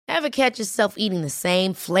Ever catch yourself eating the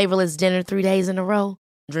same flavorless dinner 3 days in a row?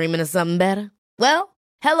 Dreaming of something better? Well,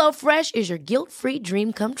 HelloFresh is your guilt-free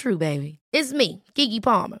dream come true, baby. It's me, Keke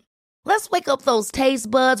Palmer. Let's wake up those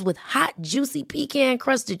taste buds with hot, juicy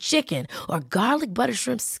pecan-crusted chicken or garlic butter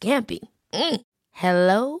shrimp scampi.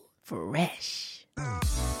 Hello Fresh.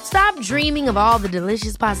 Stop dreaming of all the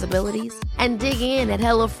delicious possibilities and dig in at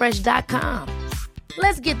HelloFresh.com.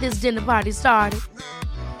 Let's get this dinner party started.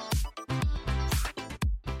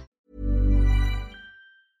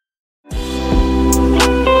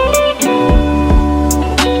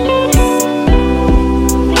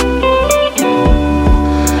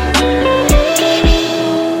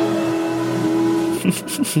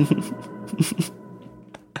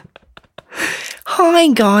 Hi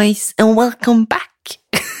guys, and welcome back.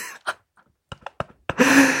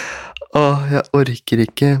 Jeg orker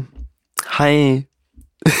ikke. Hei.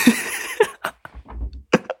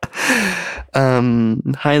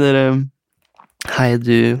 Hei dere. Hei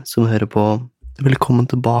du som hører på. Velkommen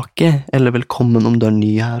tilbake, eller velkommen om du er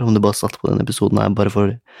ny her, om du bare satt på denne episoden her, bare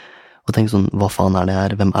for å tenke sånn, hva faen er det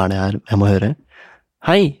her, hvem er det her, jeg må høre.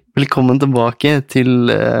 Hei, velkommen tilbake til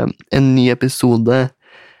en ny episode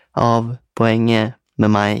av Poenget med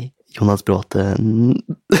meg, Jonas Bråte.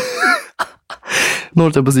 Nå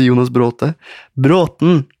holdt jeg på å si Jonas Bråte.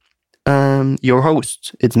 Bråten, your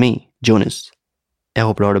host, it's me, Jonas. Jeg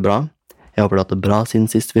håper du har det bra. Jeg håper du har hatt det bra siden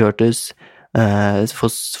sist vi hørtes.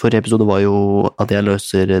 Forrige episode var jo at jeg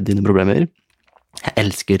løser dine problemer. Jeg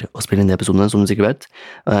elsker å spille inn de episodene, som du sikkert vet.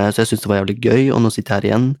 Så jeg synes det var jævlig gøy, og nå sitter jeg her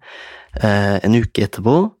igjen en uke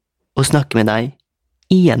etterpå og snakker med deg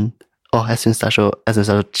igjen. Jeg synes det er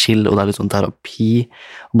så chill, og det er litt sånn terapi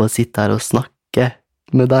å bare sitte her og snakke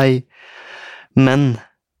med deg. Men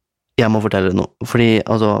jeg må fortelle noe, fordi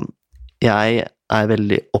jeg er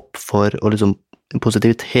veldig opp for å liksom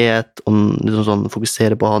positivitet, og liksom sånn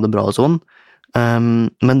fokusere på å ha det bra og sånn.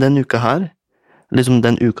 Men den uka her, liksom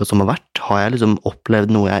den uka som har vært, har jeg liksom opplevd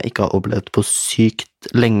noe jeg ikke har opplevd på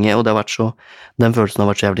sykt lenge, og det har vært så, den følelsen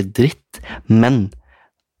har vært så jævlig dritt, men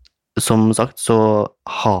som sagt så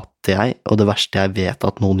hater jeg, og det verste jeg vet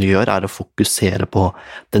at noen gjør, er å fokusere på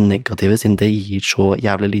det negative, siden det gir så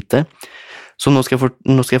jævlig lite. Så nå skal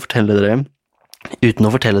jeg fortelle dere, uten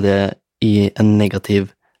å fortelle det i en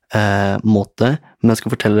negativ måte, men jeg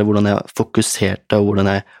skal fortelle dere hvordan jeg fokuserte, og hvordan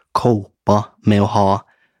jeg copa med å ha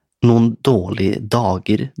noen dårlige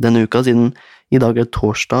dager denne uka, siden i dag er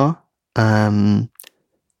torsdag,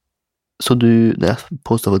 så jeg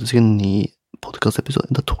påstår faktisk en ny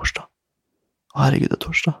podcast-episode, det er torsdag. Herregud, det er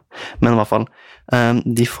torsdag. Men i hvert fall,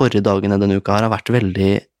 de forrige dagene denne uka her har vært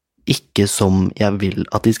veldig ikke som jeg vil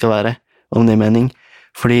at de skal være, om det er mening.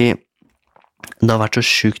 Fordi det har vært så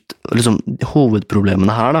sykt, liksom,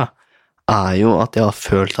 hovedproblemene her da, er jo at jeg har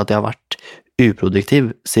følt at jeg har vært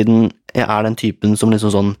uproduktiv, siden jeg er den typen som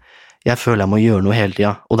liksom sånn, jeg føler jeg må gjøre noe hele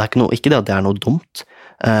tiden, og det er ikke det at det er noe dumt,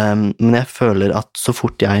 men jeg føler at så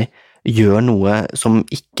fort jeg gjør noe som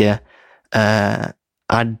ikke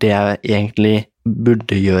er det jeg egentlig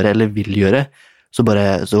burde gjøre eller vil gjøre,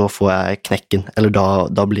 så får jeg knekken, eller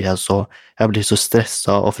da blir jeg så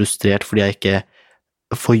stresset og frustrert fordi jeg ikke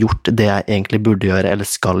får gjort det jeg egentlig burde gjøre, eller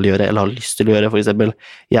skal gjøre, eller har lyst til å gjøre, for eksempel.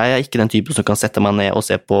 Jeg er ikke den typen som kan sette meg ned og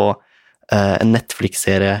se på en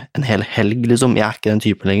Netflix-serie en hel helg, liksom. Jeg er ikke den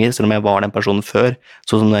typen lenger, selv om jeg var den personen før,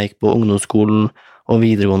 sånn som da jeg gikk på ungdomsskolen og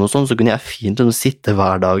videregående og sånn, så kunne jeg fint sitte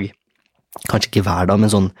hver dag, kanskje ikke hver dag,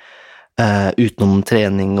 men sånn utenom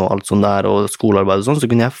trening og alt sånt der, og skolearbeid og sånn, så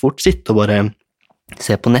kunne jeg fort sitte og bare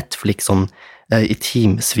se på Netflix sånn i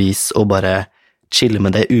timesvis, og bare chille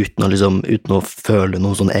med det uten å føle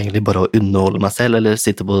noe sånn, egentlig bare å underholde meg selv, eller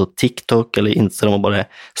sitte på TikTok eller Instagram og bare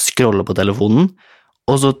scrolle på telefonen,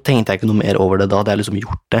 og så tenkte jeg ikke noe mer over det, da hadde jeg liksom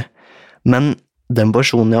gjort det. Men den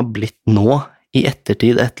personen jeg har blitt nå, i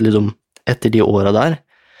ettertid, etter de årene der,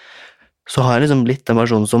 så har jeg liksom blitt en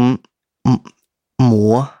person som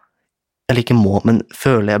eller ikke må, men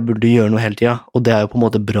føler jeg burde gjøre noe hele tiden, og det er jo på en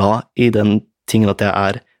måte bra i den tingen at jeg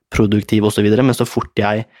er produktiv og så videre, men så fort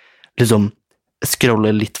jeg liksom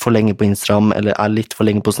scroller litt for lenge på Instagram, eller er litt for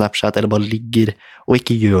lenge på Snapchat, eller bare ligger og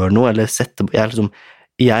ikke gjør noe, eller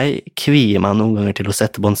jeg kvier meg noen ganger til å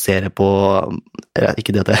sette på en serie på,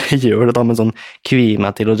 ikke det at jeg gjør det da, men sånn, kvier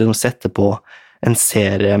meg til å liksom sette på en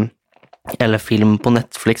serie eller film på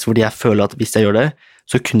Netflix, fordi jeg føler at hvis jeg gjør det,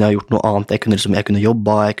 så kunne jeg gjort noe annet. Jeg kunne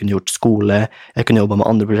jobba, jeg kunne gjort skole, jeg kunne jobba med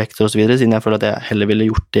andre prosjekter og så videre, siden jeg føler at jeg heller ville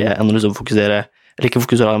gjort det enn å liksom fokusere, eller ikke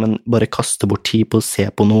fokusere, men bare kaste bort tid på å se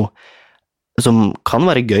på noe som kan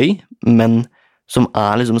være gøy, men som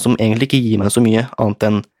egentlig ikke gir meg så mye annet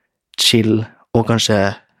enn chill, og kanskje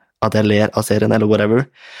at jeg ler av serien, eller whatever.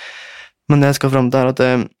 Men det jeg skal frem til er at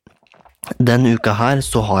den uka her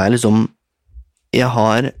så har jeg liksom, jeg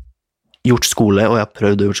har gjort skole, og jeg har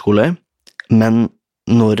prøvd å gjøre skole, men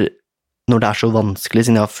når det er så vanskelig,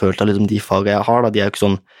 siden jeg har følt at liksom de fagene jeg har, da, de er jo ikke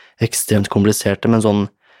sånn ekstremt kompliserte, men sånn,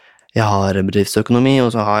 jeg har bedriftsøkonomi,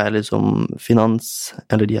 og så har jeg liksom finans,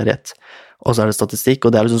 eller de har rett, og så er det statistikk,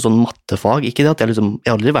 og det er liksom sånn mattefag, ikke det at jeg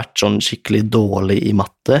har aldri vært sånn skikkelig dårlig i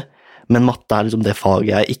matte, men matte er liksom det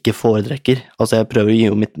faget jeg ikke foretrekker, altså jeg prøver å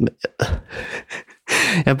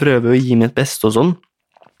gi mitt beste og sånn,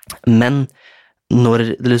 men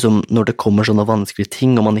når det kommer sånne vanskelige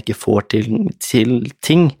ting, og man ikke får til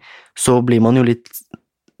ting, så blir man jo litt,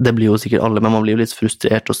 det blir jo sikkert alle, men man blir jo litt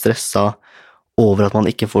frustrert og stresset over at man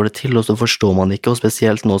ikke får det til, og så forstår man ikke, og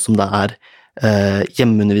spesielt nå som det er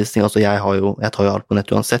hjemmeundervisning, altså jeg tar jo alt på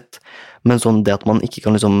nett uansett, men sånn det at man ikke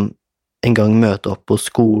kan liksom en gang møte opp på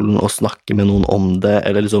skolen og snakke med noen om det,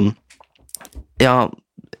 eller liksom, ja,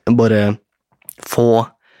 bare få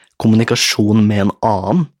kommunikasjon med en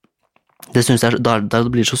annen, det synes jeg, da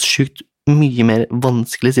blir det så sykt mye mer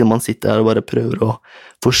vanskelig, siden man sitter her og bare prøver å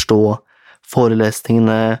forstå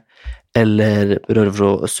forelesningene, eller prøver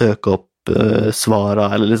å søke opp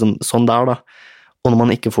svaret, eller liksom sånn der da, og når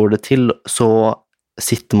man ikke får det til, så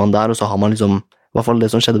sitter man der, og så har man liksom, i hvert fall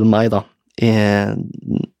det som skjedde med meg da,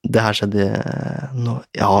 det her skjedde nå,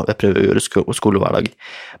 ja, jeg prøver å gjøre skole hver dag,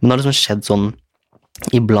 men det har liksom skjedd sånn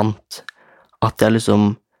iblant, at jeg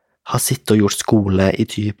liksom har sittet og gjort skole i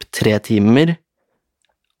typ 3 timer,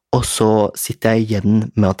 og så sitter jeg igjen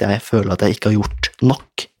med at jeg føler at jeg ikke har gjort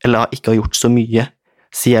nok, eller ikke har gjort så mye,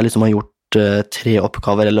 siden jeg liksom har gjort 3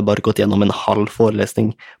 oppgaver, eller bare gått gjennom en halv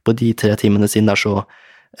forelesning på de 3 timene, siden det er så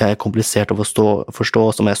komplisert å forstå,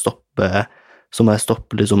 så må jeg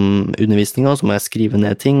stoppe liksom undervisningen, så må jeg skrive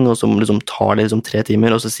ned ting, og så liksom tar det liksom 3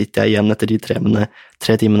 timer, og så sitter jeg igjen etter de 3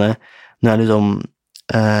 timene, når jeg liksom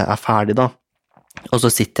er ferdig da, og så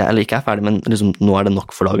sitter jeg, eller ikke er ferdig, men liksom, nå er det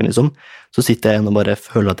nok for dagen liksom, så sitter jeg igjen og bare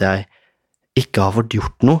føler at jeg ikke har fått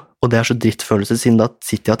gjort noe, og det er så drittfølelse, siden da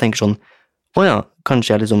sitter jeg og tenker sånn, åja,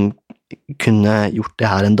 kanskje jeg liksom kunne gjort det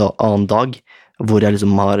her en annen dag, hvor jeg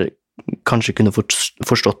liksom har kanskje kunne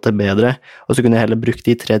forstått det bedre, og så kunne jeg heller brukt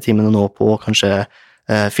de 3 timene nå på å kanskje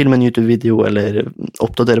filme en YouTube-video, eller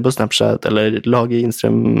oppdatere på Snapchat, eller lage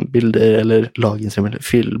Instagram-bilder, eller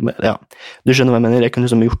film, ja. Du skjønner hva jeg mener, jeg kunne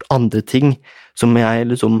liksom gjort andre ting, som jeg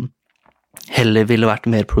liksom heller ville vært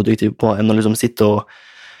mer produktiv på, enn å liksom sitte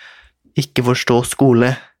og ikke forstå skole,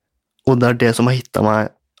 og det er det som har hittet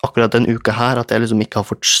meg akkurat den uka her, at jeg liksom ikke har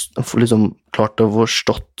liksom klart å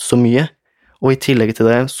forstått så mye, og i tillegg til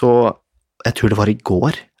det, så, jeg tror det var i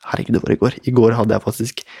går, herregud det var i går hadde jeg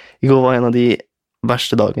faktisk, i går var en av de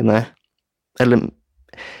verste dagene, eller,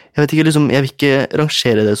 jeg vet ikke liksom, jeg vil ikke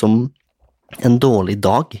rangere det som en dårlig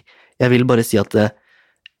dag, jeg vil bare si at det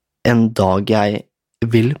en dag jeg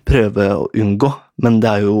vil prøve å unngå, men det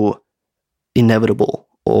er jo inevitable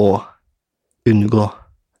å unngå,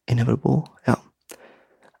 ja.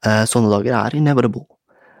 Sånne dager er inevitable.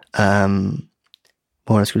 Hva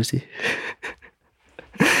var det jeg skulle si?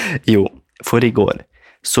 Jo, for i går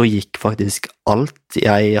så gikk faktisk alt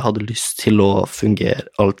jeg hadde lyst til å fungere,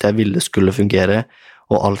 alt jeg ville skulle fungere,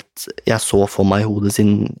 og alt jeg så for meg i hodet,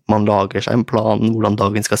 siden man lager seg en plan, hvordan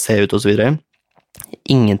dagen skal se ut og så videre.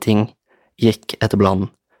 Ingenting gikk etter planen.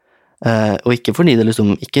 Og ikke fordi det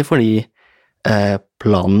liksom, ikke fordi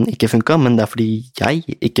planen ikke funket, men det er fordi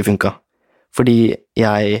jeg ikke funket. Fordi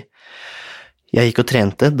jeg gikk og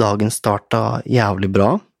trente, dagen startet jævlig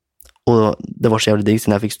bra, og det var så jævlig digg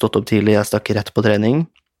siden jeg fikk stått opp tidlig, jeg stakk rett på trening,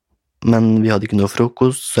 men vi hadde ikke noe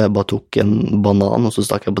frokost, så jeg bare tok en banan, og så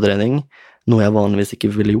stakk jeg på trening, noe jeg vanligvis ikke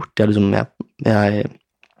ville gjort.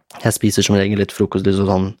 Jeg spiser som regel litt frokost, liksom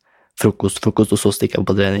sånn frokost, og så stikker jeg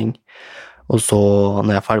på trening. Og så,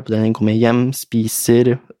 når jeg er ferdig på trening, kommer jeg hjem,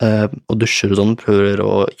 spiser, og dusjer og sånn, prøver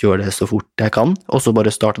å gjøre det så fort jeg kan, og så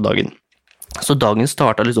bare starte dagen. Så dagen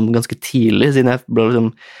startet liksom ganske tidlig, siden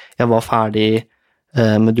jeg var ferdig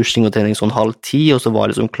med dusjing og trening sånn 9:30, og så var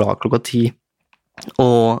jeg liksom klar 10:00.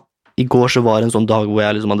 Og i går så var det en sånn dag hvor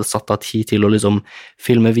jeg liksom hadde satt av tid til å liksom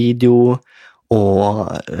filme video, og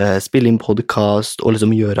spille inn podcast, og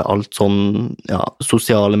liksom gjøre alt sånn, ja,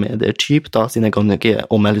 sosiale medier typ da, siden jeg kan jo ikke,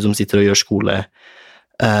 om jeg liksom sitter og gjør skole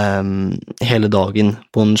hele dagen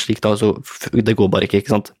på en slik dag, så det går bare ikke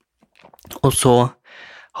sant? Og så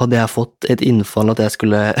hadde jeg fått et innfall at jeg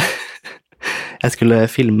skulle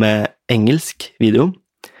filme engelsk video,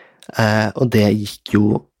 og det gikk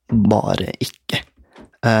jo bare ikke.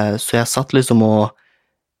 Så jeg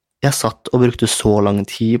satt og brukte så lang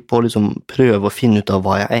tid på å liksom prøve å finne ut av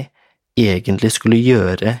hva jeg egentlig skulle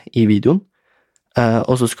gjøre i videoen,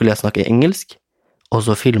 og så skulle jeg snakke engelsk, og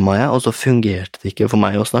så filmet jeg, og så fungerte det ikke for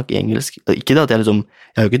meg å snakke engelsk. Ikke det at jeg er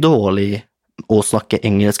jo ikke dårlig å snakke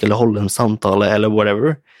engelsk, eller holde en samtale, eller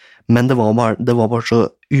whatever, men det var bare så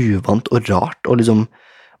uvant og rart, og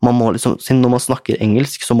man må siden når man snakker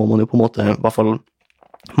engelsk, så må man jo på en måte, I hvert fall,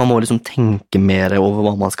 man må tenke mer over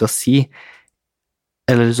hva man skal si,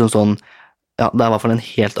 eller sånn, ja, det I hvert fall en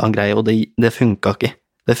helt annen greie, og det funket ikke.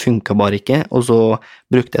 Det funket bare ikke, og så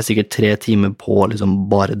brukte jeg sikkert 3 timer på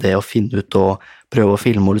bare det å finne ut og prøve å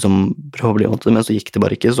filme og prøve å bli vant til det, men så gikk det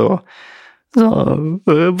bare ikke, så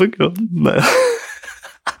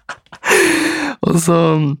og så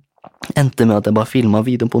endte det med at jeg bare filmet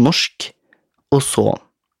videoen på norsk, og så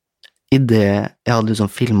I det jeg hadde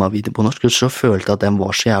filmet videoen på norsk, så følte jeg at den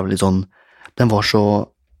var så jævlig den var så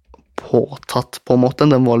påtatt på en måte,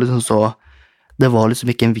 den var så, det var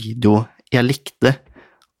ikke en video jeg likte,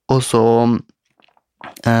 og så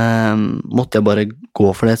måtte jeg bare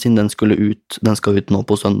gå for det, siden den skal ut nå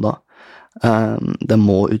på søndag. Den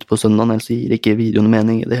må ut på søndag, ellers gir ikke videoen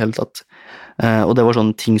mening I det hele tatt. Og det var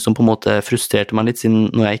sånne ting som på en måte frustrerte meg litt, siden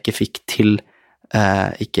når jeg ikke fikk til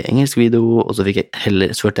ikke engelsk video, og så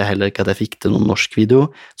følte jeg heller ikke at jeg fikk til noen norsk video,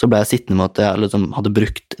 så ble jeg sittende med at jeg hadde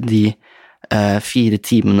brukt de 4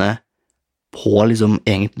 timene på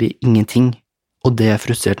egentlig ingenting, og det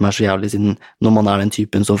frustrerte meg så jævlig, siden når man den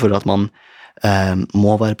typen som føler at man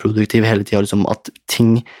må være produktiv hele tiden, at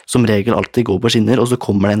ting som regel alltid går på skinner, og så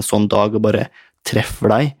kommer det en sånn dag og bare treffer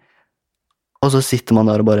deg, og så sitter man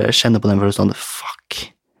der og bare kjenner på den følelsen,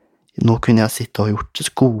 fuck, nå kunne jeg sitte og gjort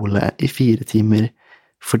skole I 4 timer,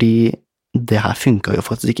 fordi det her funket jo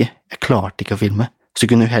faktisk ikke, jeg klarte ikke å filme, så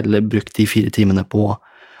kunne jeg heller brukt de 4 timene på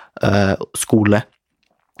skole,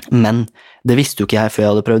 men det visste jo ikke jeg før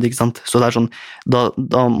jeg hadde prøvd, ikke sant? Så det sånn, da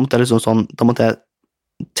måtte jeg da måtte jeg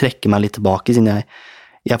trekke meg litt tilbake, siden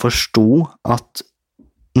jeg forstod at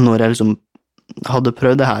når jeg hadde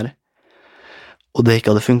prøvd det her, og det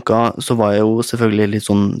ikke hadde funket, så var jeg jo selvfølgelig litt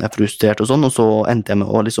frustrert og så endte jeg med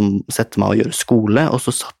å sette meg og gjøre skole, og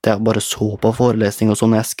så satt jeg bare så på forelesning og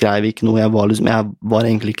jeg skrev ikke noe, jeg var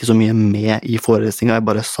egentlig ikke så mye med I forelesningen, jeg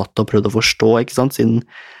bare satt og prøvde å forstå, ikke sant, siden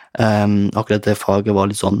akkurat det faget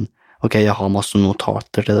var litt ok, jeg har masse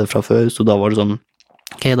notater til det fra før, så da var det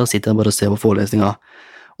ok, da sitter jeg bare og ser på forelesningen,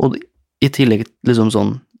 og I tillegg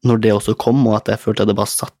når det også kom, og at jeg følte at jeg bare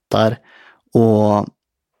satt der, og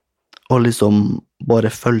bare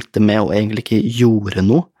følte med, og egentlig ikke gjorde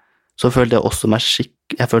noe, så følte jeg også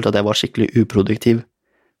jeg følte at jeg var skikkelig uproduktiv,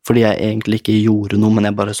 fordi jeg egentlig ikke gjorde noe, men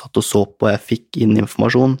jeg bare satt og så på, og jeg fikk inn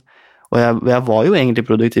informasjon, og jeg var jo egentlig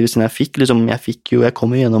produktiv, siden jeg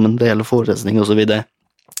kom jo gjennom en del forelesning og så videre,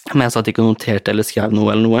 men jeg satt ikke og noterte eller skrev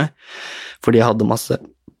noe eller noe, fordi jeg hadde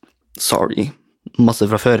masse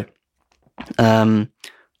fra før.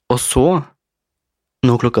 Og så,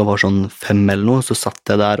 når klokka var 5 eller noe, så satt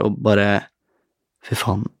jeg der og bare, fy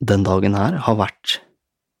faen, den dagen her har vært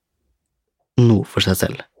noe for seg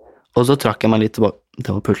selv. Og så trakk jeg meg litt tilbake,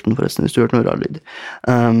 det var pulten forresten, hvis du hørte noe rar lyd.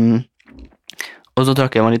 Og så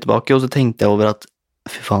trakk jeg meg litt tilbake, og så tenkte jeg over at,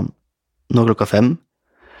 fy faen, nå klokka 5,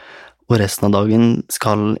 og resten av dagen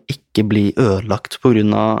skal ikke bli ødelagt på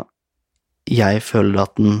grunn av jeg føler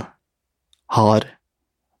at den har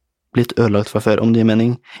blitt ødelagt fra før, om det gir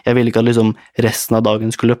mening. Jeg ville ikke at resten av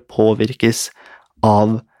dagen skulle påvirkes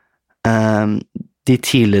av de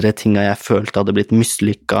tidligere tingene jeg følte hadde blitt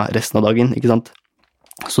mislykket resten av dagen, ikke sant?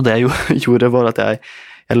 Så det jeg gjorde var at jeg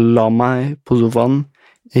la meg på sofaen,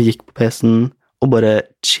 jeg gikk på PC-en, og bare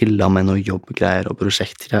chillet med noen jobbgreier og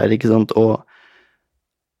prosjektgreier, ikke sant?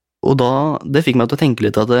 Og da, det fikk meg til å tenke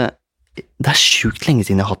litt at det sjukt lenge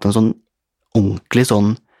siden jeg har hatt en ordentlig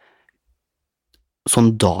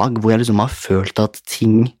dag hvor jeg har følt at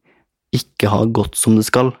ting ikke har gått som det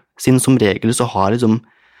skal. Siden som regel så har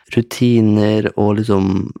rutiner og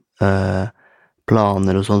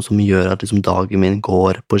planer og sånn som gjør at dagen min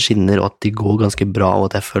går på skinner, og at de går ganske bra, og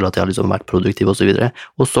at jeg føler at jeg har vært produktiv og så videre.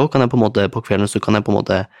 Og så kan jeg på en måte, på kvelden så kan jeg på en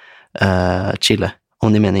måte chille,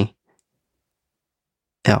 om det gir mening.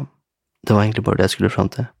 Ja, det var egentlig bare det jeg skulle frem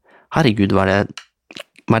til. Herregud, hva er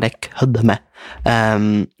det jeg kødder med?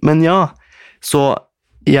 Men ja, så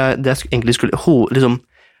det jeg egentlig skulle,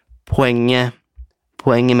 poenget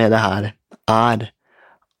med det her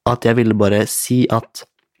at jeg ville bare si at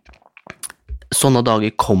sånne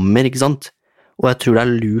dager kommer, ikke sant? Og jeg tror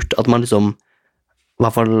det lurt at man i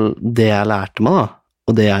hvert fall det jeg lærte meg da,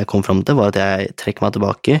 og det jeg kom frem til var at jeg trekker meg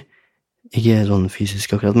tilbake, ikke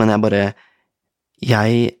fysisk akkurat, men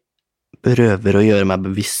jeg prøver å gjøre meg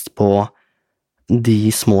bevisst på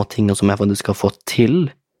de små tingene som jeg faktisk har fått til,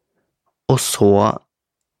 og så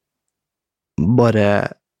bare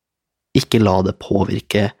ikke la det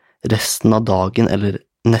påvirke resten av dagen, eller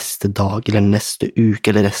neste dag, eller neste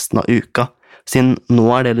uke, eller resten av uka. Siden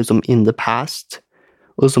nå det liksom in the past,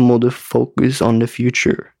 og så må du focus on the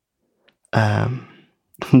future.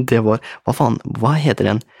 Det var, hva heter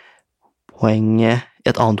den? Poenget,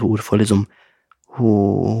 et annet ord for liksom,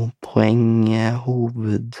 poenget,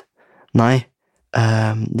 hoved... Nei,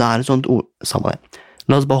 det et sånt ord, samme det.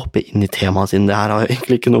 La oss bare hoppe inn i temaet, siden det her har jo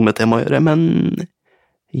egentlig ikke noe med temaet å gjøre, men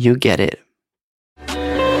you get it.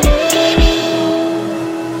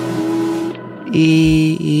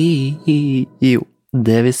 Jo,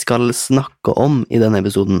 det vi skal snakke om i denne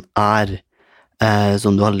episoden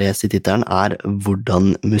som du har lest i titelen,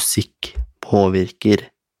 hvordan musikk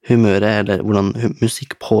påvirker humøret, eller hvordan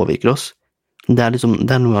musikk påvirker oss. Det liksom,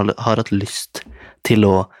 det noe jeg har hatt lyst til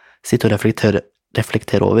å sitte og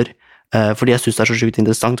reflektere over, fordi jeg synes det så sykt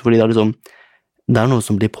interessant, fordi det noe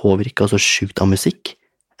som blir påvirket så sykt av musikk,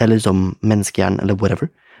 eller liksom menneskehjernen, eller whatever,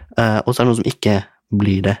 og så det noe som ikke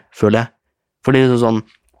blir det, føler jeg. Fordi det sånn,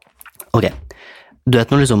 ok, du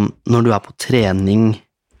vet når du på trening,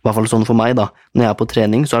 i hvert fall sånn for meg da, når jeg på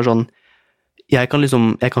trening, så det sånn, jeg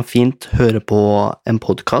kan fint høre på en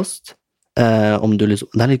podcast, om du det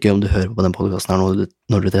litt gøy om du hører på den podcasten her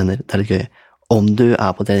når du trener, det litt gøy. Om du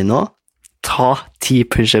på trening nå, ta 10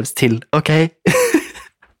 push-ups til, ok?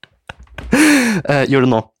 Gjør det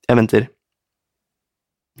nå, jeg venter.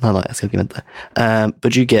 Nei, jeg skal ikke vente.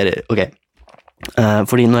 But you get it, ok.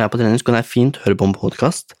 Fordi når jeg på trening, så kan jeg fint høre på en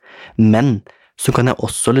podcast, men så kan jeg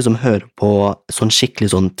også høre på sånn skikkelig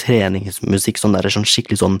sånn treningsmusikk, sånn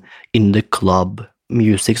skikkelig sånn in the club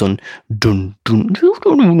music, sånn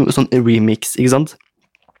sånn remix, ikke sant?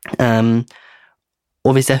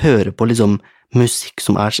 Og hvis jeg hører på musikk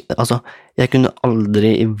som altså, jeg kunne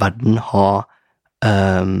aldri i verden ha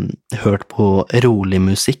hørt på rolig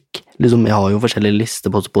musikk. Jeg har jo forskjellige lister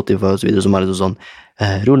på Spotify og så videre, som sånn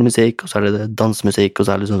rolig musikk, og så det dansemusikk, og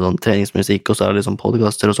så det sånn treningsmusikk, og så det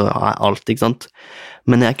podcaster, og så alt, ikke sant?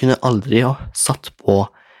 Men jeg kunne aldri ha satt på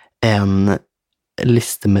en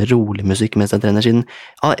liste med rolig musikk mens jeg trener, siden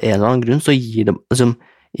av en eller annen grunn så gir det,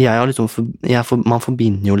 man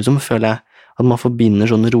forbinder jo føler jeg, at man forbinder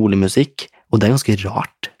sånn rolig musikk, og det ganske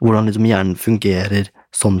rart, hvordan hjernen fungerer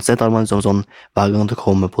sånn sett, at man sånn, hver gang det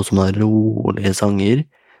kommer på sånne rolige sanger,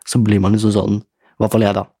 så blir man sånn, i hvert fall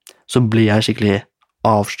jeg da, så blir jeg skikkelig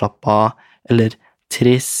avslappet, eller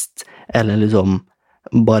trist, eller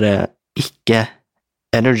bare ikke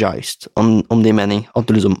energized, om det mening, at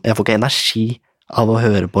du jeg får ikke energi av å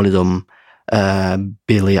høre på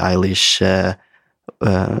Billie Eilish,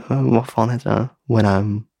 hva faen heter det?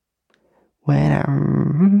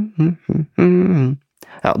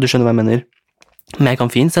 Ja, du skjønner hva jeg mener. Men jeg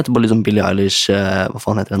kan fint sette på Billie Eilish, hva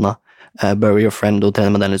faen heter den da? Bury Your Friend, og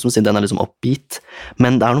trene med den siden den oppbeat.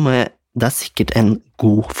 Men det noe med, det sikkert en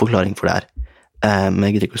god forklaring for det her. Men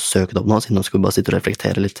jeg gidder ikke å søke det opp nå, siden nå skal vi bare sitte og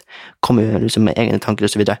reflektere litt, komme med egne tanker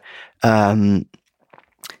og så videre.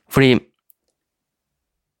 Fordi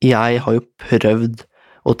jeg har jo prøvd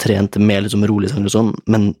og trent med rolige sanger og sånn,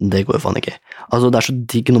 men det går jo faen ikke. Altså, det så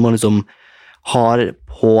digg når man har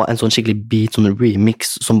på en sånn skikkelig beat, sånn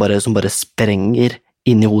remix, som bare sprenger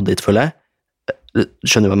inn i hodet ditt, føler jeg.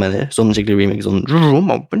 Skjønner du hva jeg mener? Sånn skikkelig remix, sånn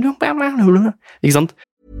ikke sant?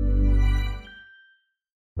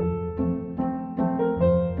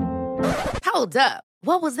 Hold up.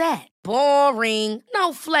 What was that? Boring.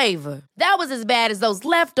 No flavor. That was as bad as those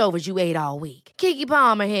leftovers you ate all week. Keke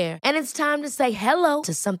Palmer here, and it's time to say hello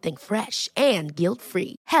to something fresh and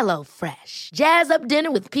guilt-free. Hello Fresh. Jazz up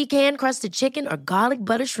dinner with pecan-crusted chicken or garlic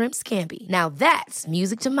butter shrimp scampi. Now that's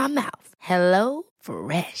music to my mouth. Hello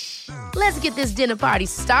Fresh. Let's get this dinner party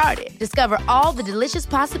started. Discover all the delicious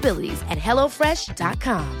possibilities at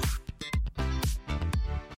hellofresh.com.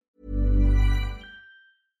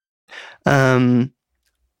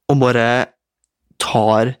 Og bare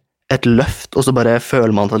tar et løft, og så bare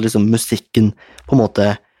føler man at musikken på en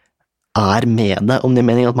måte med det, om det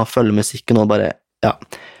mening at man følger musikken og bare, ja,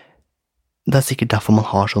 det sikkert derfor man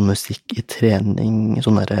har sånn musikk i trening,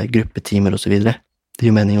 sånne gruppetimer og så videre, det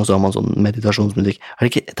gir mening, og så har man sånn meditasjonsmusikk,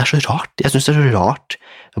 det så rart, jeg synes det så rart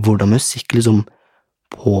hvordan musikk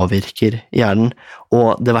påvirker hjernen,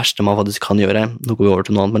 og det verste man faktisk kan gjøre, nå går vi over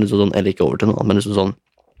til noe annet, men sånn, eller ikke over til noe annet, men sånn,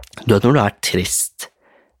 du vet når du trist,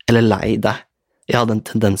 eller lei deg. Jeg hadde en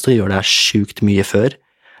tendens til å gjøre det sykt mye før,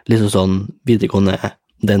 sånn videregående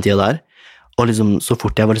den tida der, og så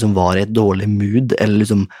fort jeg var i et dårlig mood, eller at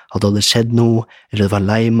det hadde skjedd noe, eller det var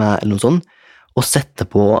lei meg, eller noe sånt, og sette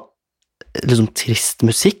på trist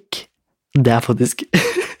musikk, det faktisk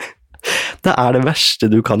det det verste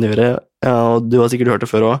du kan gjøre, ja, og du har sikkert hørt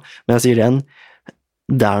det før også, men jeg sier det igjen,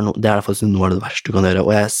 det er faktisk noe av det verste du kan gjøre,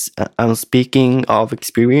 og I'm speaking of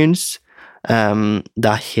experience, det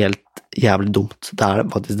er helt jævlig dumt, det er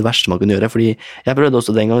faktisk det verste man kan gjøre, fordi jeg prøvde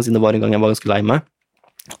også den gang, siden det var en gang jeg var ganske lei meg,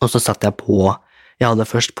 og så satt jeg hadde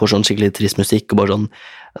først på sånn skikkelig trist musikk, og bare sånn,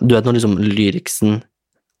 du vet når liksom lyriksen,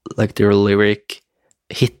 like the lyric,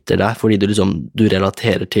 hitter deg, fordi du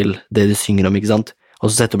relaterer til det de synger om, ikke sant? Og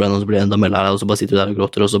så setter du den, og så blir det enda mer lei, og så bare sitter du der og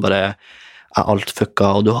gråter, og så bare er alt fucka,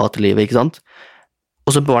 og du hater livet, ikke sant?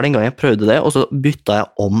 Og så var det en gang jeg prøvde det, og så bytta jeg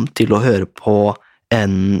om til å høre på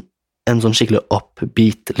en sånn skikkelig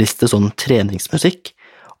upbeat-liste, sånn treningsmusikk,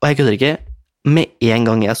 og jeg kødder ikke, med en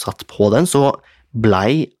gang jeg satt på den, så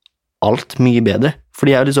blei alt mye bedre,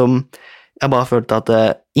 fordi jeg bare følte at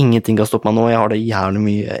ingenting kan stoppe meg nå, jeg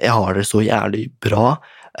har det så jævlig bra,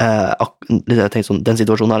 jeg tenkte sånn, den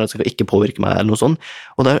situasjonen her skal ikke påvirke meg, eller noe sånt,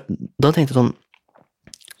 og da tenkte jeg sånn,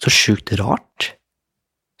 så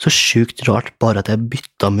sjukt rart bare at jeg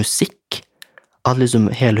bytta musikk, at liksom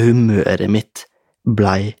hele humøret mitt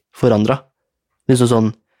blei forandret, liksom sånn,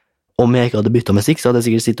 om jeg ikke hadde byttet musikk, så hadde jeg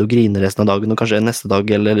sikkert sittet og grine resten av dagen, og kanskje neste dag,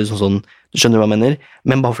 eller liksom sånn, du skjønner hva jeg mener?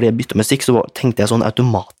 Men bare fordi jeg byttet musikk, så tenkte jeg sånn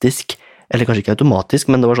automatisk, eller kanskje ikke automatisk,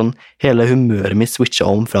 men det var sånn, hele humøret mitt switchet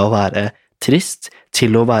om fra å være trist,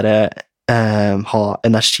 til å ha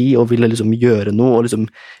energi, og ville liksom gjøre noe, og liksom,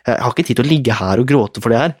 jeg har ikke tid til å ligge her og gråte for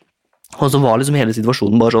det her, og så var liksom hele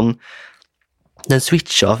situasjonen bare sånn, den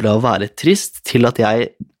switcha fra å være trist til at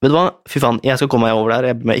vet du hva, fy faen, jeg skal komme meg over der,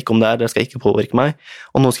 jeg bryr meg ikke om det skal ikke påvirke meg,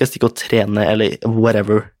 og nå skal jeg stikke og trene, eller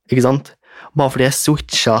whatever, ikke sant? Bare fordi jeg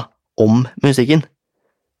switcha om musikken.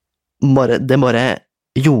 Det bare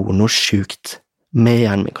gjorde noe sjukt med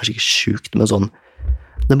hjernen min, kanskje ikke sjukt, men sånn,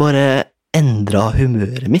 det bare endret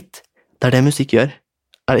humøret mitt. Det er det musikk gjør.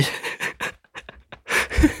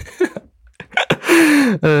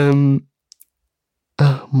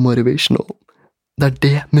 Motivational. Det er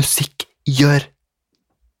det musikk gjør.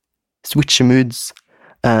 Switcher moods.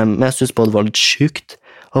 Men jeg synes både det var litt sjukt,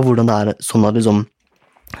 og hvordan det er sånn at liksom,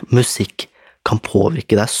 musikk kan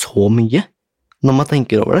påvirke deg så mye, når man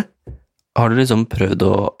tenker over det. Har du liksom prøvd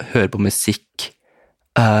å høre på musikk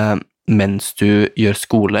mens du gjør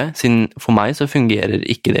skole? Siden for meg så fungerer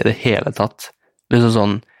ikke det i det hele tatt. Liksom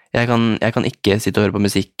sånn, jeg kan ikke sitte og høre på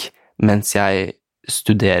musikk mens jeg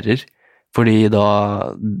studerer, fordi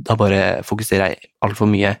da bare fokuserer jeg alt for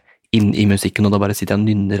mye inn i musikken, og da bare sitter jeg og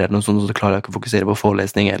nynner eller noe sånt, og så klarer jeg ikke å fokusere på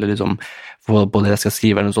forelesning, eller liksom på det jeg skal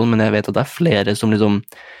skrive eller noe sånt, men jeg vet at det er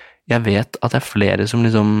flere som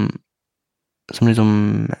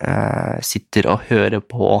sitter og hører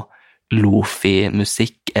på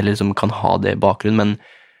lofi-musikk, eller som kan ha det i bakgrunnen, men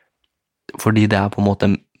fordi det er på en måte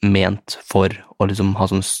ment for å liksom ha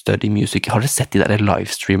sånn study music. Har dere sett de der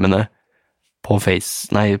livestreamene på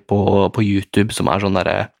YouTube, som er sånn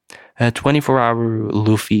der 24-hour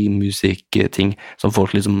lofi music-ting, som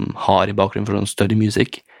folk liksom har i bakgrunnen for sånn study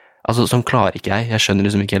music? Altså, sånn klarer ikke jeg skjønner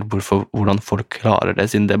liksom ikke helt hvordan folk klarer det,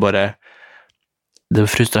 siden det det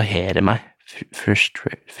frustrerer meg,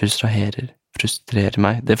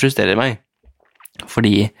 det frustrerer meg,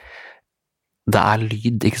 fordi det er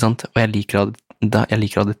lyd, ikke sant, og jeg liker å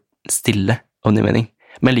ha det stille, om det er mening.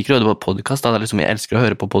 Men jeg liker å høre det på podcast, da. Jeg elsker å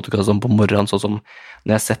høre på podcast på morgenen, sånn som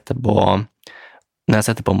når jeg setter på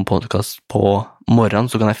en podcast på morgenen,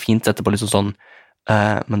 så kan jeg fint sette på liksom sånn,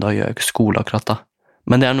 men da gjør jeg ikke skole akkurat da.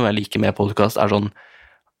 Men det er noe jeg liker med podcast, er sånn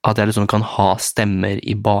at jeg liksom kan ha stemmer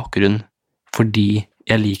i bakgrunn, fordi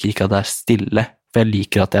jeg liker ikke at det er stille, for jeg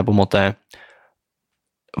liker at jeg på en måte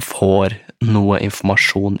får noe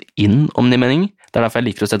informasjon inn, om det er mening. Det er derfor jeg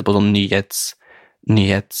liker å sette på sånn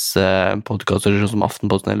nyhetspodcaster sånn som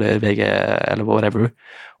Aftenposten eller VG eller whatever,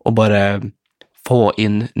 og bare få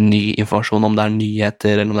inn ny informasjon, om det er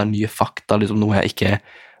nyheter eller om det er nye fakta, liksom noe jeg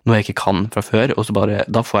ikke kan fra før, og så bare,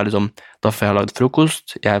 da får jeg laget frokost,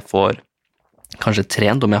 jeg får kanskje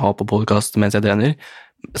trent om jeg har på podcast mens jeg trener,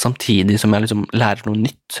 samtidig som jeg liksom lærer noe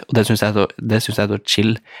nytt, og det synes jeg er så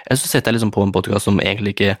chill. Så setter jeg liksom på en podcast som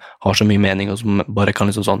egentlig ikke har så mye mening, og som bare kan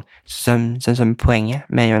liksom som poenget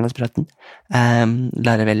med Jonas Bratten,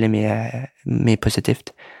 lære veldig mye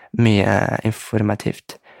positivt, mye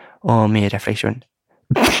informativt, og mye refleksjon.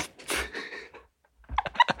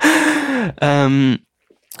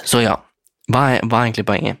 Så ja, hva er egentlig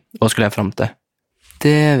poenget? Hva skulle jeg frem til?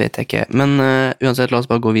 Det vet jeg ikke, men uansett, la oss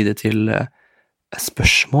bare gå videre til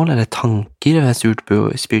spørsmål eller tanker jeg har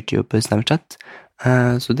spurt jo på Snapchat,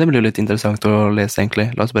 så det blir jo litt interessant å lese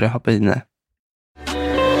egentlig. La oss bare hoppe inn i det.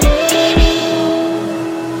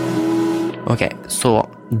 Ok, så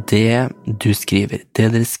det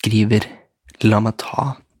dere skriver, la meg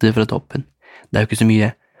ta det fra toppen. Det er jo ikke så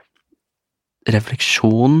mye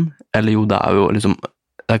refleksjon, eller jo, det er jo liksom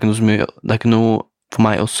det er ikke noe så mye, det er ikke noe for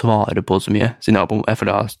meg å svare på så mye, siden jeg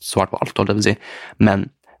føler jeg har svart på alt, holdt jeg på å si. Men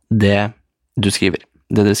det dere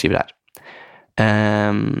skriver her.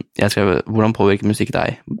 Jeg skrev, hvordan påvirker musikk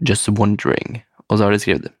deg? Just wondering. Og så har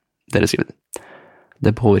dere skrevet.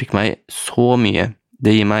 Det påvirker meg så mye.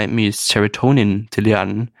 Det gir meg mye serotonin til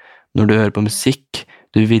hjernen når du hører på musikk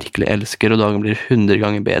du virkelig elsker, og dagen blir 100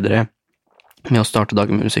 ganger bedre med å starte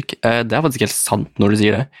dagen med musikk. Det er faktisk helt sant når du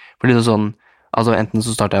sier det. Fordi det er sånn, altså enten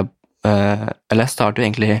så starter jeg, eller jeg starter jo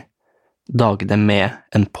egentlig dagene med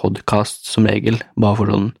en podcast som regel, bare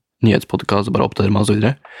for sånn nyhetspodcast og bare oppdatere meg og så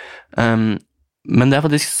videre. Men det er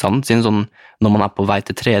faktisk sant, siden sånn, når man er på vei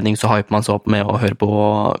til trening, så hyper man seg opp med å høre på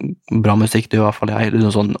bra musikk, det er i hvert fall jeg,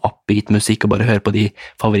 sånn upbeat musikk, og bare høre på de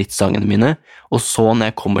favorittsangene mine, og så når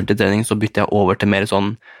jeg kommer til trening, så bytter jeg over til mer sånn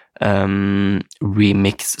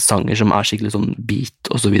remix-sanger som er skikkelig sånn beat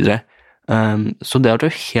og så videre. Så det har du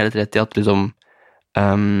helt rett i at liksom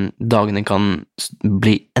dagene kan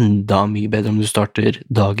bli enda mye bedre om du starter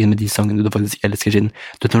dagen med de sangene du faktisk elsker siden.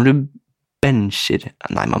 Du vet når du bencher,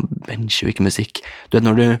 nei man bencher jo ikke musikk, du vet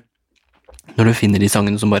når du finner de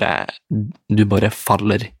sangene som du bare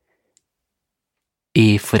faller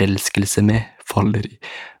i forelskelse med, fall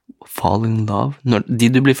in love, de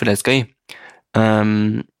du blir forelsket i,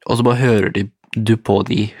 og så bare hører du på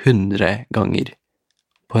de 100 ganger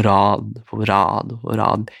på rad,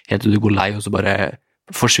 helt til du går lei, og så bare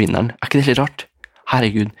forsvinner den. Er ikke det litt rart?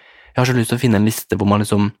 Herregud, jeg har så lyst til å finne en liste hvor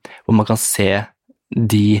man kan se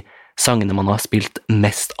de sangene man har spilt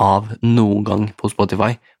mest av noen gang på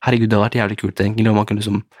Spotify. Herregud, det har vært jævlig kult egentlig, om man kan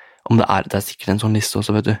om det er sikkert en sånn liste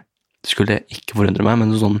også, vet du. Det skulle ikke forundre meg,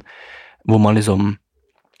 men sånn, hvor man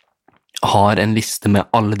har en liste med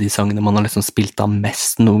alle de sangene man har spilt av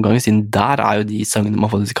mest noen gang, siden der er jo de sangene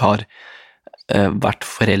man faktisk har vært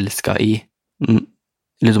forelsket i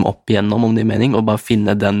opp igjennom, om det er mening, og bare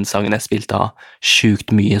finne den sangen jeg spilte av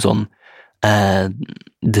sjukt mye sånn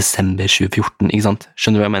desember 2014, ikke sant?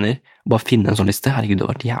 Skjønner du hva jeg mener? Bare finne en sånn liste, herregud, det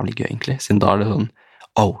har vært jævlig gøy egentlig, siden da er det sånn,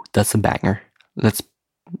 oh, that's a banger, let's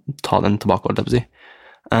ta den tilbake, holdt jeg på å si.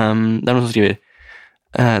 Det er noen som skriver,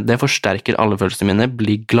 det forsterker alle følelsene mine,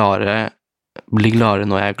 blir gladere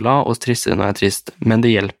når jeg er glad, og tristere når jeg er trist, men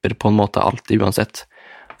det hjelper på en måte alltid uansett.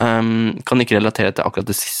 Kan ikke relatere til akkurat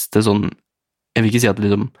det siste, sånn, jeg vil ikke si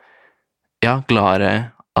at gladere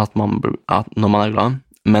når man er glad,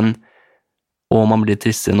 men og man blir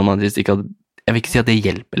tristere når man er trist, jeg vil ikke si at det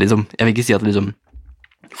hjelper, jeg vil ikke si at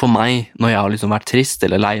for meg, når jeg har vært trist,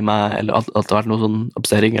 eller lei meg, eller at det har vært noe sånn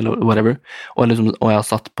upsetting, eller whatever, og jeg har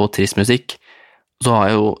satt på trist musikk, så har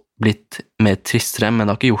jeg jo blitt mer tristere, men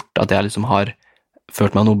det har ikke gjort at jeg har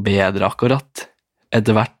følt meg noe bedre akkurat,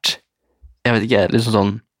 etter hvert. Jeg vet ikke,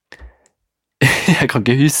 sånn, jeg kan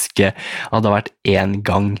ikke huske at det har vært en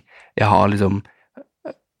gang jeg har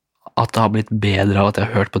at det har blitt bedre av at jeg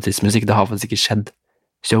har hørt på trist musikk, det har faktisk ikke skjedd.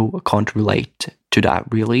 So I can't relate to that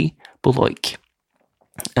really, but oi,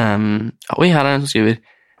 her er en som skriver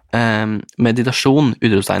meditasjon,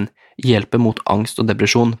 utropstegn, hjelper mot angst og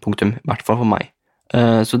depresjon, punktum, i hvert fall for meg.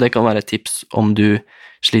 Så det kan være et tips om du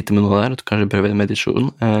sliter med noe der, at du kanskje prøver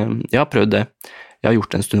meditasjon. Jeg har prøvd det, jeg har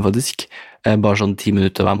gjort det en stund faktisk, bare sånn 10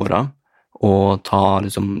 minutter hver morgen, og ta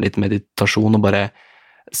litt meditasjon og bare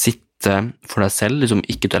sitte for deg selv,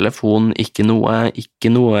 ikke telefon, ikke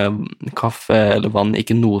noe kaffe eller vann,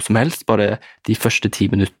 ikke noe som helst, bare de første 10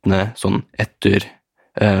 minuttene sånn etter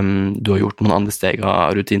du har gjort noen andre steg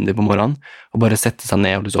av rutinen din på morgenen, og bare sette seg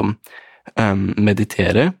ned og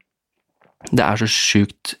meditere. Det er så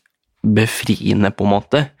sjukt befriende på en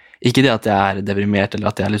måte. Ikke det at jeg er deprimert, eller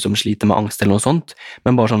at jeg sliter med angst eller noe sånt,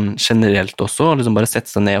 men bare sånn generelt også, bare sette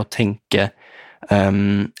seg ned og tenke,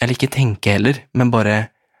 eller ikke tenke heller, men bare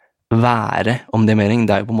være, om det er mening.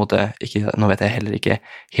 Det er jo på en måte ikke, nå vet jeg heller ikke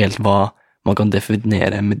helt hva man kan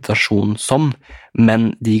definere meditasjon som,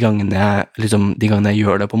 men de gangene jeg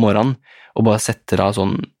gjør det på morgenen, og bare setter av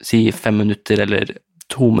sånn, si 5 minutter, eller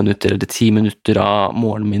 2 minutter, eller 10 minutter av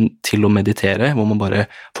morgenen min til å meditere, hvor man bare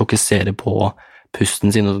fokuserer på pusten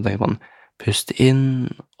sin, og så tenker man, pust inn,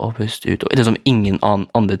 og pust ut, og ingen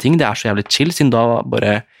andre ting, det er så jævlig chill, siden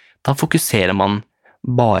da fokuserer man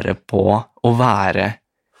bare på å være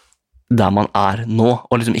der man er nå,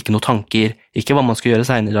 og ikke noen tanker, ikke hva man skal gjøre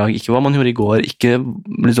senere i dag, ikke hva man gjorde i går, ikke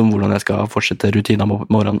hvordan jeg skal fortsette rutinen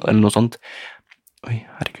på morgenen, eller noe sånt. Oi,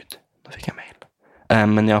 herregud, nå fikk jeg mail.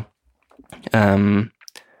 Men ja,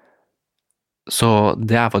 så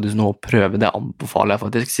det er faktisk noe å prøve, det anbefaler jeg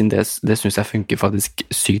faktisk, siden det synes jeg funker faktisk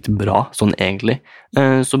sykt bra, sånn egentlig.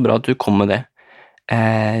 Så bra at du kom med det.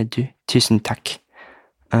 Tusen takk.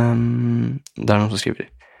 Det er noen som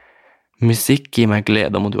skriver, Musikk gir meg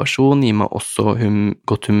glede og motivasjon, gir meg også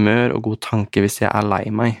godt humør og god tanke hvis jeg lei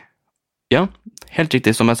meg. Ja, helt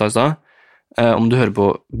riktig som jeg sa i stad. Om du hører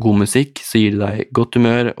på god musikk, så gir det deg godt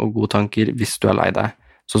humør og gode tanker hvis du lei deg.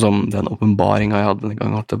 Sånn som den åpenbaringen jeg hadde denne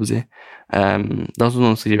gangen, holdt jeg på å si. Det også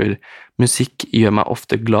noen som skriver, musikk gjør meg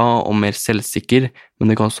ofte glad og mer selvsikker, men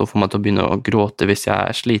det kan også få meg til å begynne å gråte hvis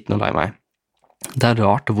jeg sliten og lei meg. Det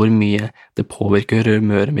rart hvor mye det påvirker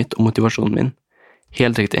humøret mitt og motivasjonen min.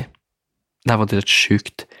 Helt riktig. Det faktisk litt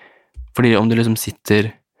sjukt. Fordi om du liksom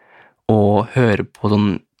sitter og hører på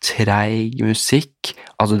sånn treig musikk,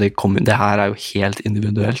 altså det her jo helt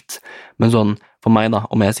individuelt, men sånn for meg da,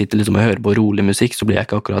 om jeg sitter liksom og hører på rolig musikk, så blir jeg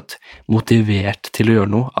ikke akkurat motivert til å gjøre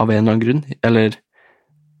noe av en eller annen grunn, eller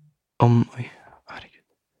oi, herregud,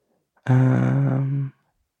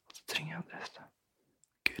 så trenger jeg adresse,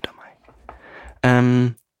 Gud av meg,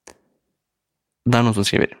 det noen som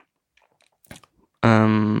skriver,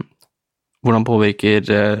 hvordan påvirker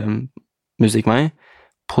musikk meg?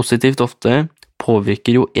 Positivt ofte,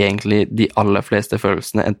 påvirker jo egentlig de aller fleste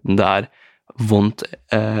følelsene, enten det vondt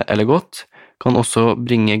eller godt, kan også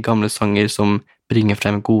bringe gamle sanger som bringer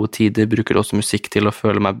frem gode tider, bruker også musikk til å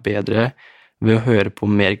føle meg bedre ved å høre på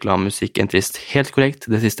mer glad musikk enn trist. Helt korrekt,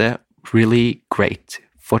 det siste, really great.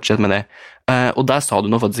 Fortsett med det. Og der sa du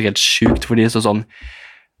noe faktisk helt sjukt, fordi det er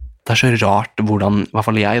så rart hvordan, i hvert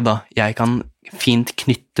fall jeg kan fint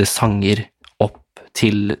knytte sanger opp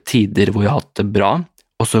til tider hvor jeg har hatt det bra,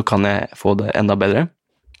 og så kan jeg få det enda bedre.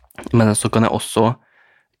 Men så kan jeg også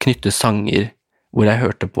knytte sanger hvor jeg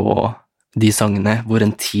hørte på de sangene hvor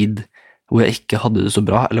en tid hvor jeg ikke hadde det så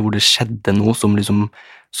bra, eller hvor det skjedde noe som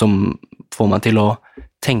får meg til å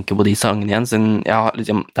tenke på de sangene igjen. Så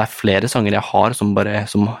det flere sanger jeg har som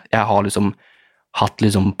jeg har hatt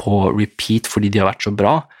på repeat fordi de har vært så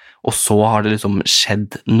bra, og så har det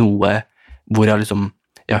skjedd noe hvor jeg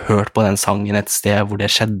har hørt på den sangen et sted hvor det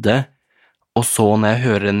skjedde, og så når jeg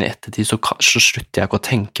hører den i ettertid, så slutter jeg ikke å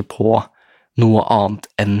tenke på noe annet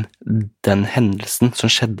enn den hendelsen som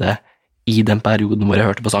skjedde i den perioden hvor jeg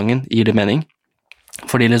hørte på sangen. Gir det mening?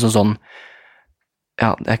 Fordi ja,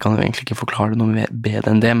 jeg kan jo egentlig ikke forklare det noe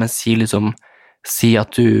bedre enn det, men si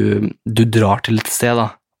at du drar til et sted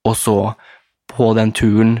da, og så på den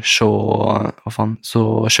turen så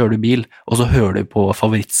kjører du bil, og så hører du på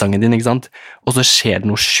favorittsangen din, ikke sant? Og så skjer det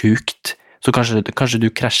noe sjukt, så kanskje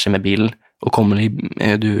du krasjer med bilen, og du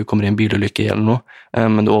kommer i en bilulykke eller noe,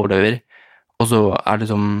 men du overlever, og så det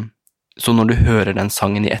så når du hører den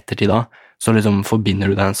sangen i ettertid da, så forbinder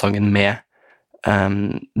du den sangen med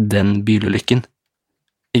den bilulykken,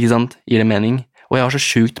 ikke sant? Gir det mening? Og jeg har så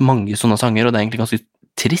sjukt mange sånne sanger, og det egentlig ganske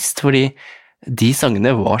trist, fordi de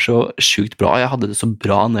sangene var så sjukt bra, jeg hadde det så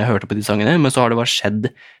bra når jeg hørte på de sangene, men så har det bare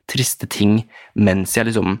skjedd triste ting mens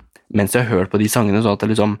jeg har hørt på de sangene, så at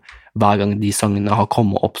hver gang de sangene har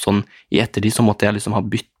kommet opp sånn i ettertid, så måtte jeg ha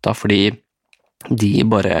bytta, fordi de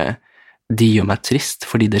gjør meg trist,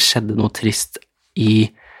 fordi det skjedde noe trist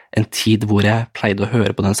i en tid hvor jeg pleide å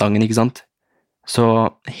høre på den sangen, ikke sant?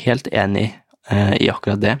 Så helt enig i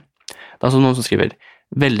akkurat det. Det altså noen som skriver,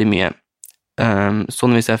 veldig mye.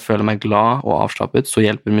 Sånn hvis jeg føler meg glad og avslappet, så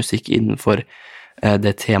hjelper musikk innenfor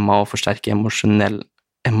det temaet å forsterke emosjonene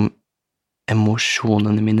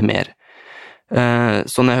mine mer.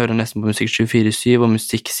 Sånn jeg hører nesten på musikk 24/7, og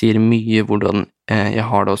musikk sier mye hvordan jeg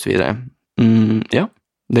har det og så videre. Ja,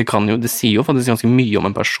 det sier jo faktisk ganske mye om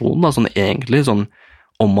en person, da, sånn egentlig, sånn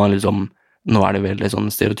om man nå det veldig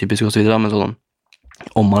sånn stereotypisk og så videre, men sånn,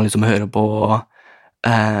 om man hører på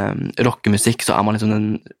rockemusikk, så man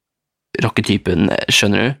den rocketypen,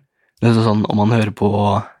 skjønner du? Det sånn, om man hører på,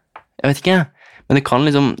 jeg vet ikke, men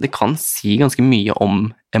det kan si ganske mye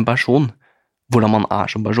om en person, hvordan man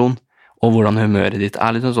som person, og hvordan humøret ditt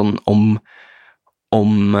sånn, om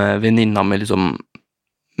venninna med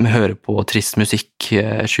hører på trist musikk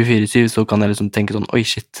 24/7, så kan jeg tenke sånn, oi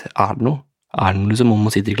shit, det noe? Det noe om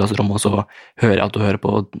man sitter i klasserommet, og så hører jeg at du hører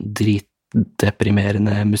på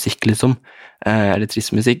dritdeprimerende musikk, eller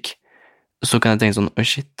trist musikk, så kan jeg tenke sånn, oi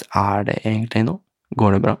shit, det egentlig noe?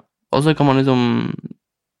 Går det bra? Og så kan man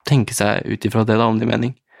tenke seg ut ifra det da, om det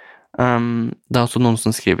mening. Det også noen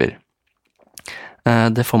som skriver,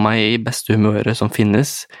 det får meg i beste humøret som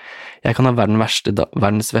finnes. Jeg kan ha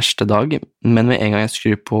verdens verste dag, men med en gang jeg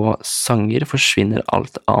skrur på sanger, forsvinner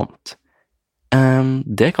alt annet.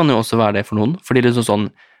 Det kan jo også være det for noen, fordi sånn,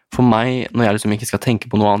 for meg, når jeg ikke skal tenke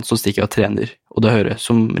på noe annet, så stikker jeg og trener, og det hører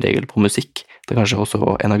som regel på musikk. Det kanskje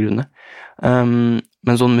også en av grunnene.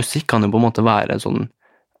 Men sånn musikk kan jo på en måte være en sånn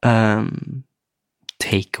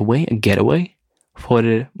takeaway, getaway, for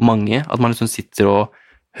mange, at man sitter og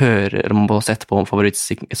hører, eller man bare setter på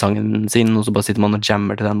favorittsangen sin, og så bare sitter man og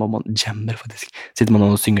jammer til den, man jammer faktisk, sitter man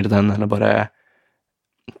og synger til den, eller bare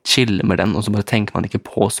chiller med den, og så bare tenker man ikke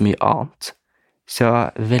på så mye annet. Så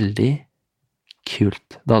veldig kult.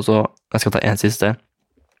 Da altså, jeg skal ta en siste,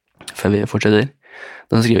 før vi fortsetter.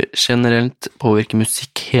 Den skriver, generelt påvirker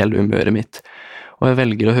musikk hele humøret mitt, og jeg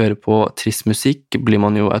velger å høre på trist musikk, blir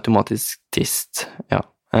man jo automatisk trist, ja.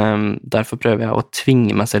 Derfor prøver jeg å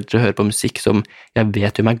tvinge meg selv til å høre på musikk som jeg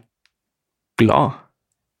vet gjør meg glad.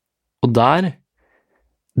 Og der,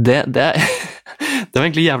 det var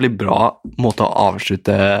egentlig jævlig bra måte å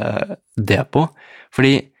avslutte det på,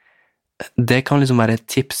 fordi det kan liksom være et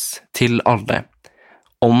tips til alle.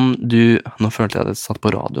 Om du, nå følte jeg at jeg satt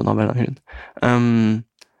på radioen av en eller annen grunn,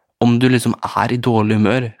 om du liksom er i dårlig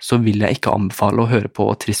humør, så vil jeg ikke anbefale å høre på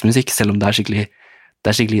trist musikk, selv om det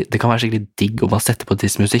kan være skikkelig digg å bare sette på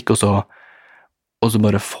trist musikk, og så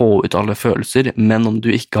bare få ut alle følelser, men om du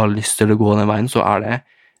ikke har lyst til å gå den veien, så er det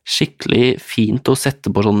skikkelig fint å sette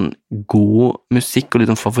på sånn god musikk, og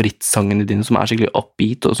liksom favorittsangene dine som er skikkelig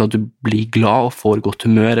upbeat, og så at du blir glad og får godt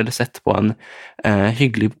humør, eller sette på en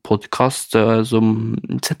hyggelig podcast som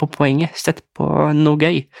sett på poenget, sett på noe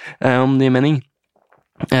gøy, om det gir mening,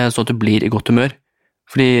 så at du blir i godt humør,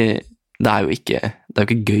 fordi det er jo ikke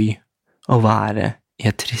gøy å være i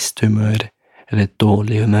et trist humør, eller et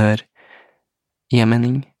dårlig humør. Gir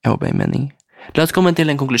mening? Jeg håper jeg gir mening. La oss komme til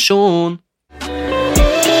en konklusjon.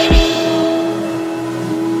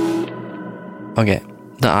 Ok,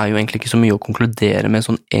 det er jo egentlig ikke så mye å konkludere med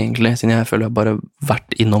sånn egentlig, siden jeg føler jeg bare har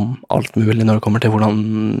vært innom alt mulig når det kommer til hvordan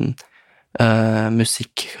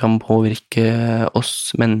musikk kan påvirke oss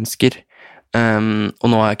mennesker. Og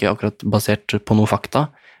nå har jeg ikke akkurat basert på noe fakta,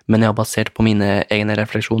 men jeg har basert på mine egne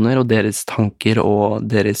refleksjoner og deres tanker og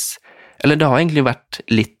deres, eller det har egentlig vært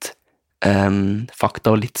litt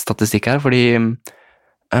fakta og litt statistikk her, fordi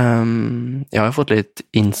jeg har jo fått litt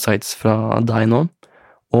insights fra deg nå,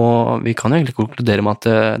 og vi kan jo egentlig konkludere med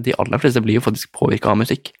at de aller fleste blir jo faktisk påvirket av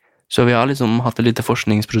musikk, så vi har liksom hatt et lite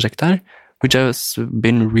forskningsprosjekt her, which has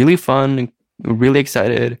been really fun, really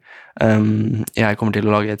excited. Jeg kommer til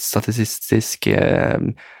å lage et statistisk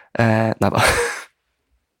neida.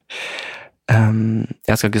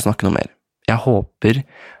 Jeg skal ikke snakke noe mer. Jeg håper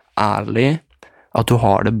ærlig at du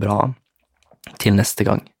har det bra til neste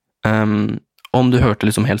gang. Om du hørte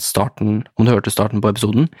liksom helt starten, om du hørte starten på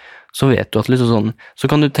episoden, så vet du at liksom sånn, så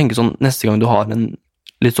kan du tenke sånn, neste gang du har en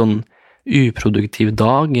litt sånn uproduktiv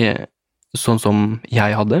dag, sånn som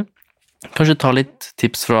jeg hadde, kanskje ta litt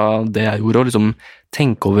tips fra det jeg gjorde, og liksom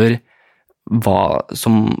tenke over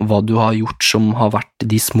hva du har gjort som har vært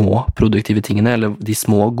de små produktive tingene, eller de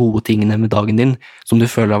små gode tingene med dagen din, som du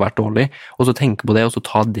føler har vært dårlig, og så tenke på det, og så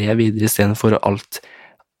ta det videre i stedet for alt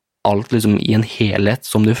liksom i en helhet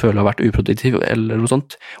som du føler har vært uproduktiv, eller noe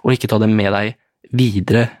sånt, og ikke ta det med deg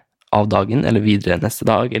videre av dagen, eller videre neste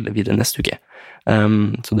dag, eller videre neste uke.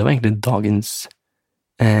 Så det var egentlig dagens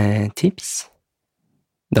tips.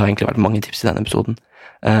 Det har egentlig vært mange tips i denne episoden.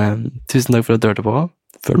 Tusen takk for at du hørte på.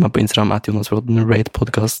 Følg meg på Instagram @JonasBrodden, rate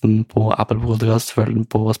podcasten på Apple Podcast, følg den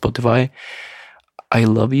på Spotify. I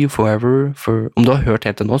love you forever. Om du har hørt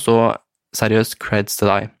helt til nå, så seriøst creds til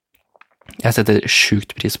deg. Jeg setter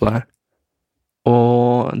sjukt pris på deg.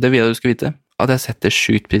 Og det vil jeg du skal vite, at jeg setter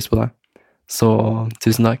sjukt pris på deg. Så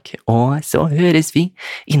tusen takk. Og så høres vi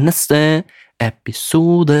i neste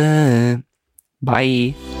episode.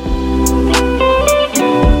 Bye!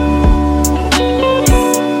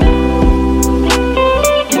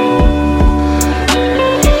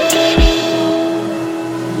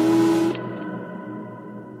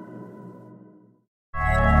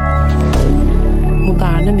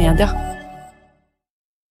 Moderne media.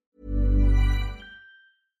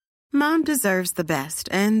 Mom deserves the best,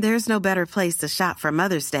 and there's no better place to shop for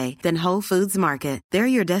Mother's Day than Whole Foods Market. They're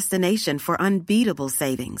your destination for unbeatable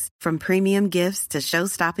savings, from premium gifts to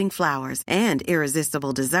show-stopping flowers and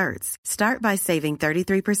irresistible desserts. Start by saving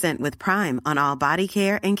 33% with Prime on all body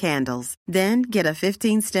care and candles. Then get a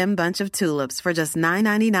 15-stem bunch of tulips for just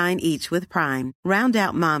 $9.99 each with Prime. Round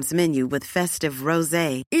out Mom's menu with festive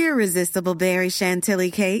rosé, irresistible berry chantilly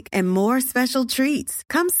cake, and more special treats.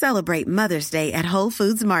 Come celebrate Mother's Day at Whole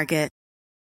Foods Market.